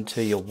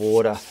into your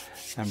water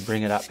and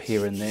bring it up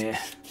here and there.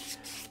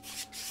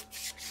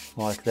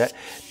 Like that.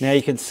 Now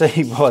you can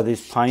see by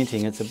this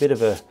painting, it's a bit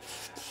of a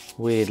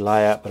weird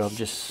layout, but I'm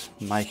just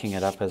making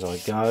it up as I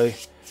go.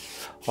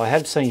 I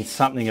have seen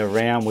something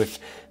around with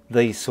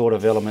these sort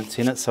of elements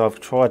in it, so I've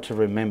tried to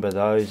remember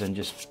those and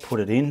just put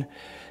it in.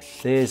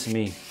 There's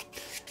me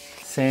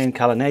sand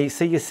colour. Now you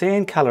see your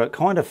sand colour, it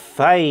kind of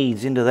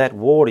fades into that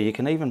water. You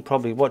can even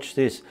probably watch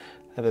this,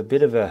 have a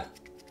bit of a,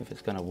 if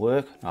it's going to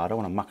work. No, I don't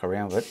want to muck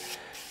around with it.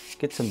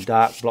 Get some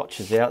dark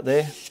blotches out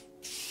there.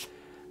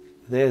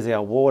 There's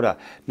our water.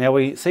 Now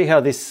we see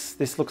how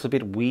this looks a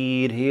bit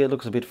weird here. It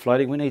looks a bit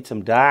floating. We need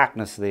some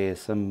darkness there,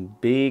 some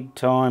big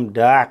time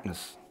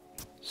darkness.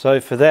 So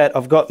for that,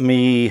 I've got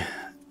me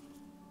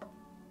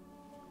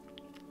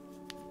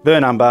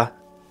burn umber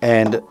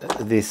and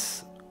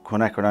this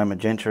quinacridone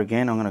magenta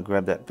again. I'm going to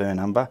grab that burn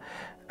umber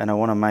and I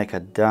want to make a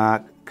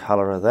dark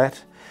colour of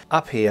that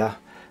up here,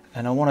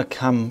 and I want to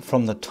come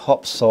from the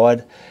top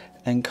side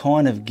and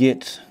kind of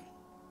get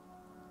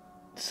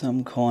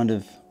some kind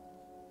of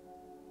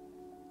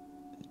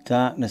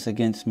darkness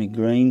against me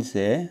greens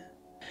there.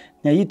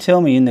 Now you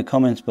tell me in the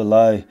comments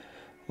below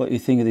what you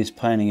think of this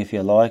painting, if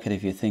you like it,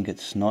 if you think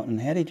it's not,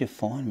 and how did you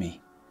find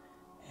me?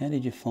 How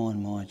did you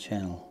find my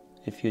channel?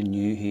 If you're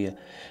new here.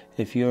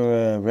 If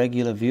you're a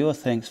regular viewer,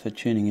 thanks for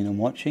tuning in and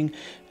watching.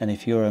 And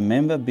if you're a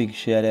member, big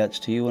shout outs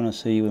to you when I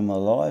see you in my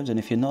lives. And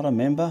if you're not a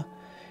member,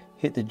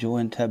 hit the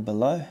join tab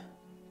below.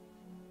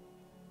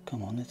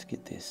 Come on, let's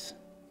get this.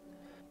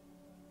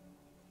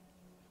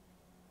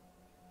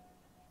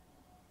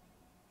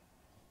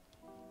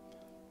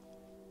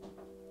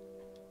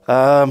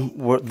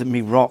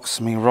 Me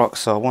rocks.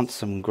 So I want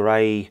some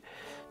grey,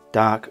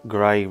 dark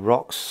grey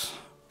rocks.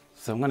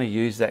 So I'm going to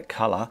use that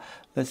colour.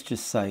 Let's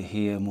just say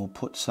here, and we'll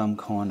put some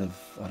kind of,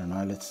 I don't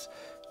know, let's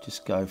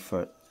just go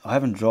for it. I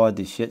haven't dried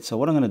this yet, so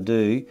what I'm going to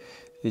do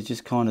is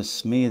just kind of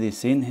smear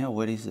this in. How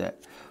wet is that?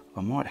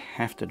 I might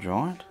have to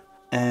dry it.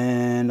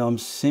 And I'm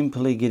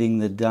simply getting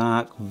the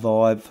dark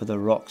vibe for the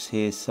rocks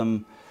here.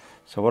 So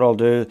what I'll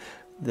do,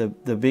 the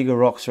bigger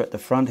rocks are at the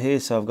front here,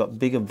 so I've got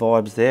bigger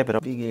vibes there,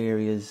 but big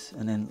areas,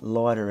 and then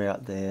lighter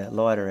out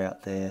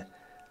there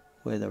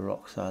where the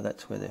rocks are.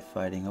 That's where they're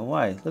fading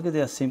away. Look at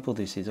how simple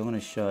this is. I'm going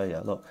to show you.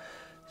 Look,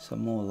 some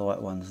more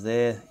light ones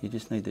there. You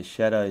just need the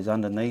shadows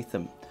underneath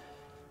them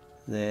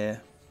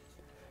there.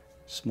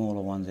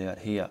 Smaller ones out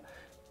here.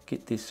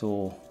 Get this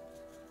all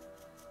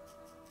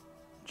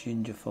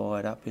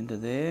gingerfied up into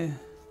there.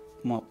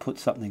 Might put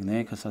something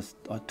there because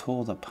I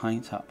tore the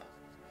paint up.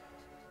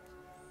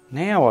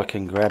 Now I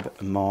can grab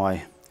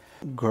my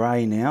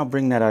grey now,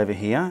 bring that over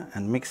here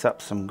and mix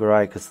up some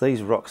grey, because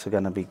these rocks are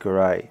going to be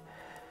grey.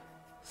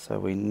 So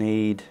we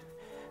need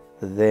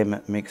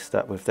them mixed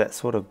up with that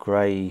sort of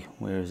grey.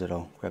 Where is it?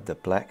 I'll grab the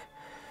black.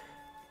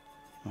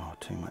 Oh,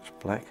 too much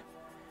black.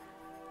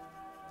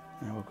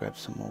 Now we'll grab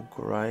some more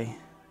grey.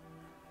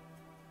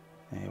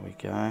 There we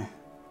go.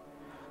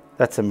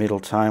 That's a middle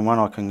tone one,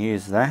 I can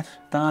use that.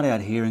 Start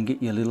out here and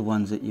get your little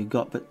ones that you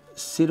got, but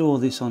sit all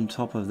this on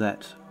top of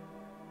that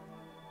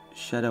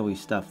shadowy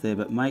stuff there,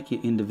 but make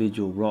your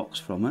individual rocks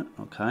from it,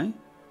 okay?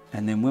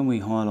 And then when we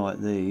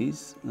highlight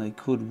these, they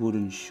could, would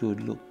and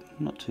should look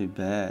not too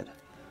bad.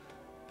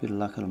 Bit of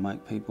luck it'll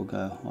make people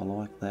go, I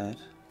like that.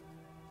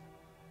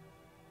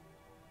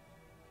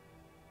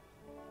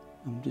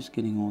 I'm just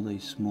getting all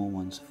these small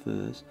ones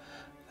first,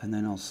 and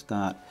then I'll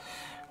start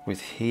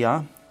with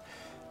here.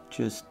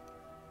 Just,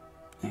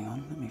 hang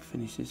on, let me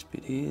finish this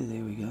bit here,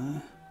 there we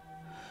go.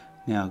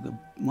 Now,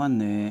 one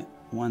there,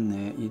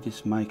 you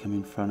just make them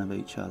in front of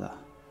each other.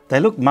 They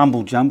look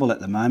mumble jumble at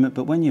the moment,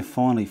 but when you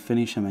finally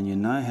finish them and you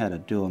know how to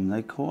do them,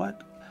 they're quite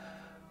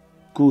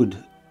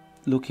good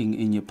looking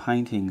in your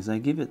paintings. They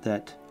give it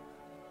that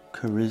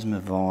charisma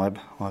vibe,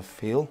 I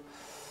feel.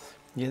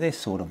 Yeah, they're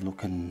sort of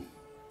looking,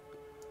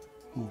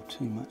 oh,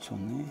 too much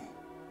on there.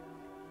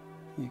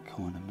 They're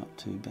kind of not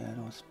too bad,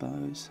 I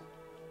suppose.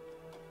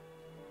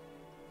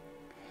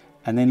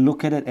 And then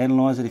look at it,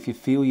 analyse it. If you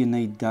feel you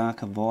need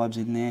darker vibes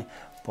in there,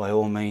 by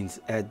all means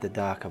add the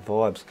darker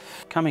vibes.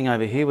 Coming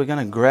over here, we're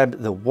going to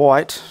grab the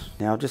white.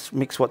 Now just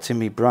mix what's in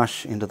my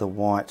brush into the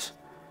white.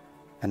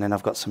 And then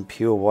I've got some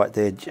pure white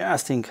there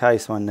just in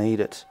case I need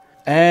it.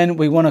 And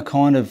we want to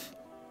kind of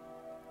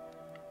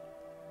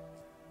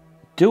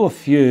do a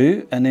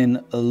few and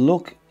then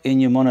look in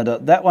your monitor.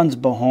 That one's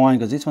behind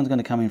because this one's going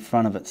to come in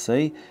front of it,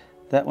 see?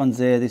 That one's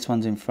there, this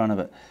one's in front of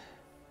it.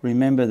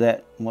 Remember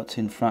that, what's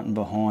in front and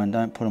behind.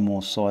 Don't put them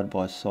all side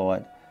by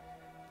side.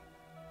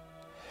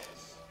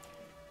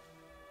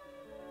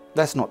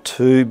 That's not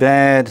too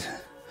bad.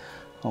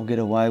 I'll get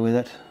away with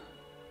it.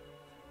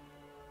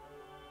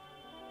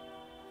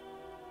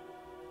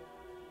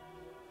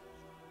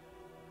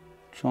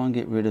 Try and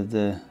get rid of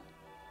the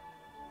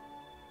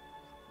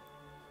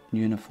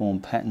uniform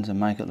patterns and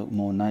make it look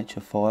more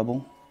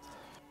nature-fiable.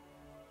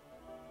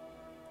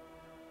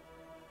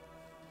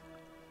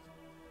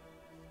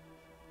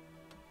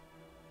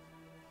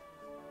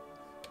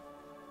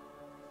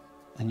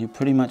 And you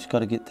pretty much got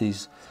to get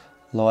these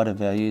lighter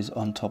values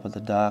on top of the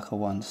darker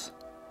ones.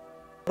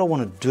 What I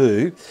want to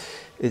do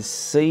is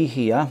see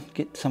here,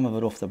 get some of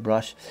it off the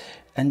brush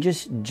and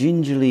just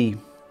gingerly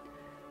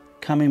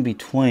come in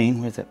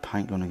between. Where's that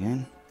paint gone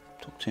again?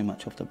 Took too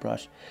much off the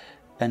brush.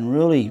 And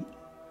really,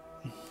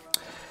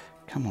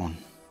 come on,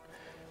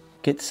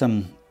 get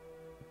some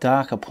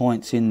darker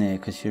points in there,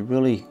 because you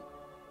really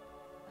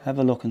have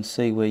a look and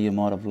see where you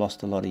might have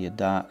lost a lot of your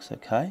darks,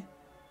 okay?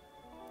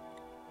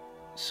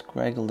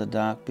 Scraggle the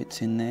dark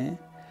bits in there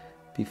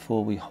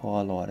before we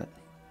highlight it.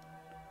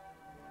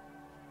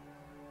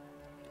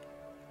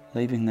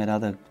 Leaving that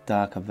other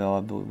darker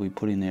vibe that we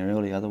put in there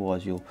earlier,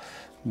 otherwise you'll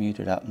mute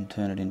it up and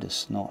turn it into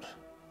snot.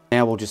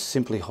 Now we'll just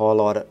simply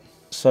highlight it.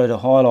 So to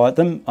highlight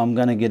them, I'm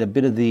going to get a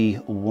bit of the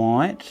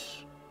white,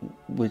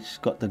 which's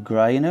got the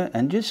grey in it,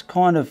 and just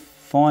kind of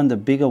find the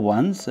bigger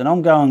ones. And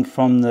I'm going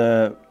from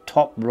the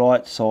top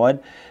right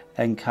side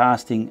and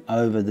casting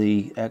over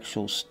the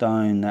actual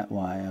stone that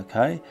way,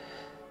 okay?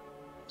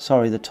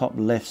 Sorry, the top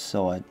left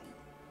side.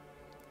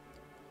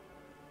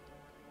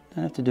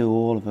 Don't have to do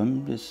all of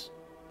them, just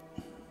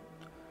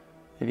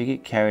if you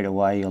get carried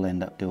away you'll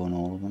end up doing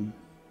all of them.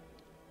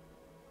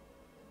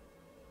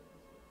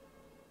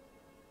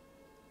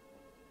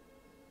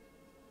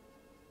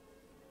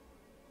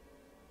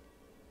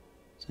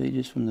 So you're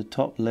just from the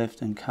top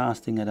left and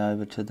casting it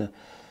over to the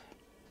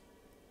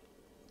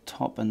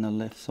top and the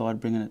left side,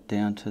 bringing it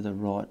down to the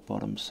right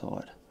bottom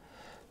side.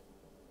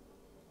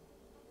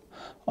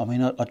 I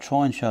mean, I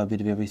try and show a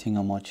bit of everything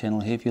on my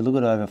channel here. If you look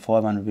at over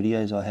 500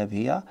 videos I have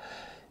here,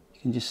 you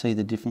can just see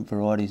the different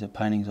varieties of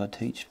paintings I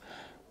teach,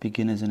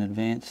 beginners and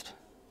advanced.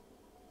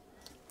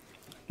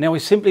 Now we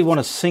simply want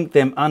to sink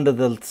them under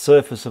the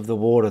surface of the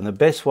water, and the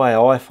best way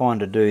I find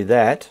to do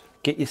that,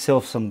 get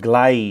yourself some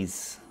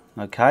glaze,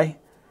 okay?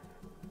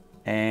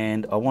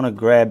 and I want to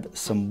grab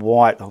some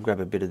white. I'll grab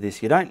a bit of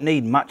this. You don't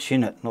need much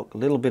in it. Look, a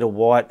little bit of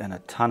white and a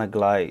ton of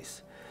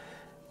glaze.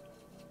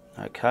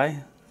 Okay,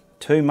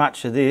 too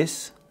much of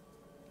this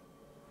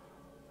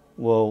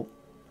will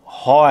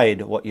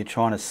hide what you're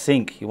trying to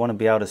sink. You want to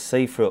be able to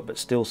see through it but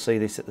still see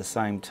this at the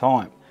same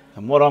time.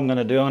 And what I'm going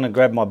to do, I'm going to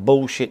grab my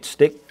bullshit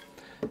stick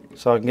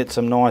so I can get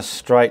some nice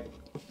straight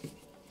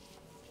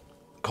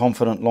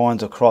confident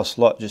lines across,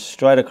 like just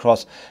straight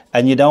across.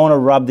 And you don't want to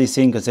rub this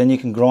in because then you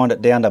can grind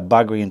it down to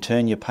buggery and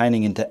turn your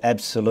painting into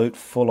absolute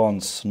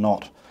full-on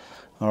snot.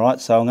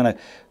 Alright, so I'm going to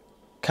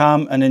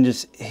come and then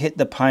just hit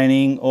the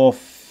painting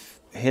off,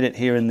 hit it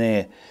here and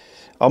there.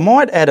 I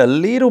might add a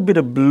little bit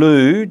of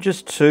blue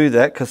just to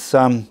that because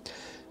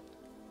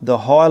the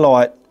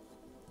highlight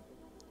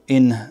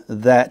in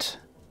that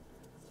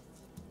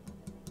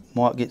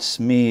might get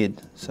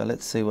smeared. So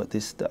let's see what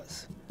this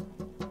does.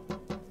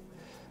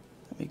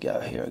 Let me go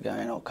here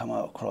again. I'll come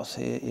across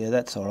here. Yeah,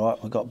 that's all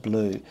right. We've got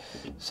blue.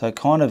 So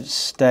kind of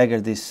stagger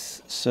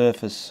this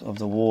surface of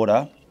the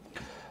water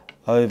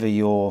over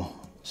your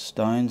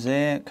stones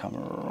there. Come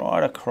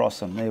right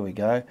across them. There we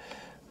go.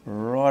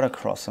 Right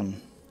across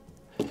them.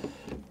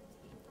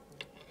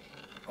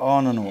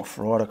 On and off,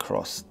 right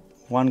across.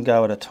 One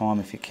go at a time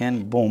if you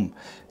can. Boom.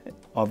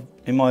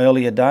 In my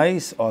earlier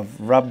days, I've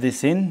rubbed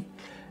this in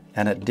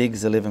and it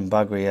digs the living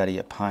buggery out of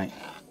your paint.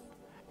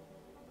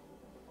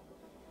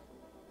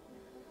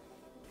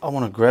 I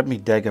want to grab my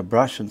dagger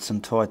brush and some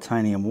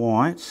titanium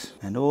whites,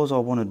 and all I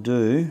want to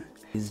do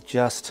is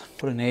just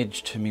put an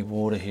edge to my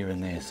water here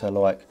and there. So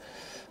like,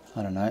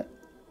 I don't know,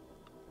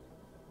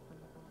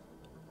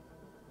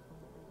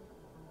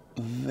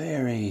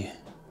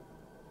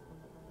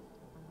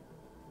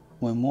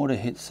 when water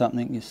hits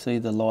something, you see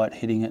the light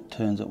hitting it,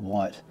 turns it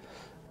white.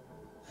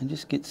 And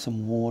just get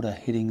some water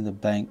hitting the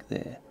bank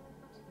there.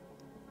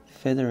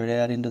 Feather it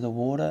out into the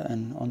water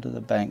and onto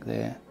the bank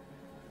there.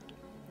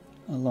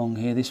 Along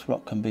here, this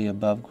rock can be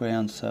above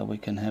ground so we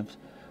can have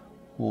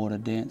water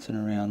dancing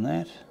around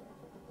that.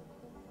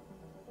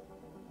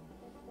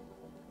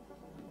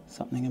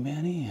 Something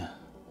about here.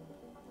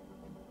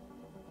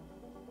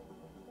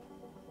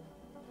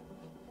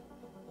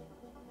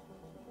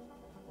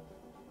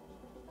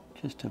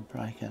 Just to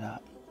break it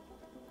up.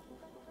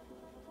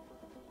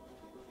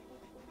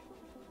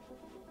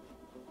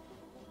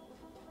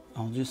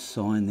 I'll just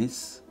sign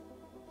this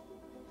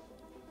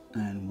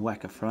and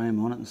whack a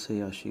frame on it and see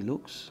how she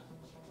looks.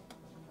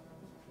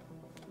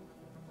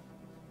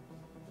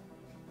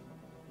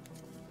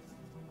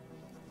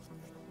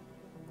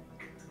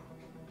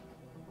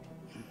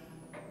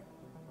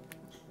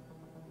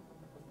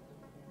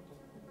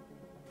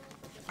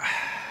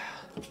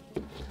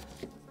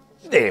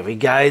 There we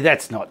go,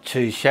 that's not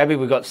too shabby.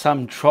 We've got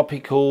some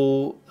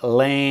tropical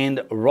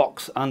land,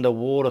 rocks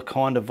underwater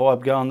kind of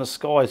vibe going. The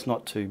sky's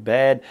not too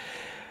bad.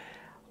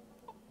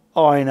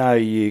 I know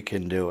you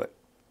can do it.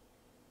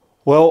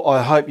 Well,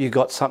 I hope you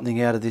got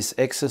something out of this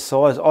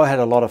exercise. I had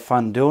a lot of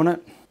fun doing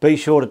it. Be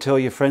sure to tell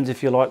your friends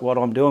if you like what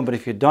I'm doing, but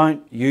if you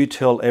don't, you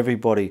tell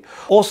everybody.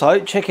 Also,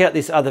 check out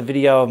this other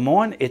video of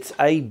mine. It's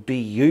a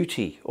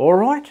beauty, all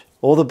right?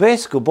 All the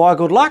best, goodbye,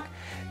 good luck,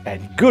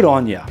 and good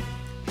on ya.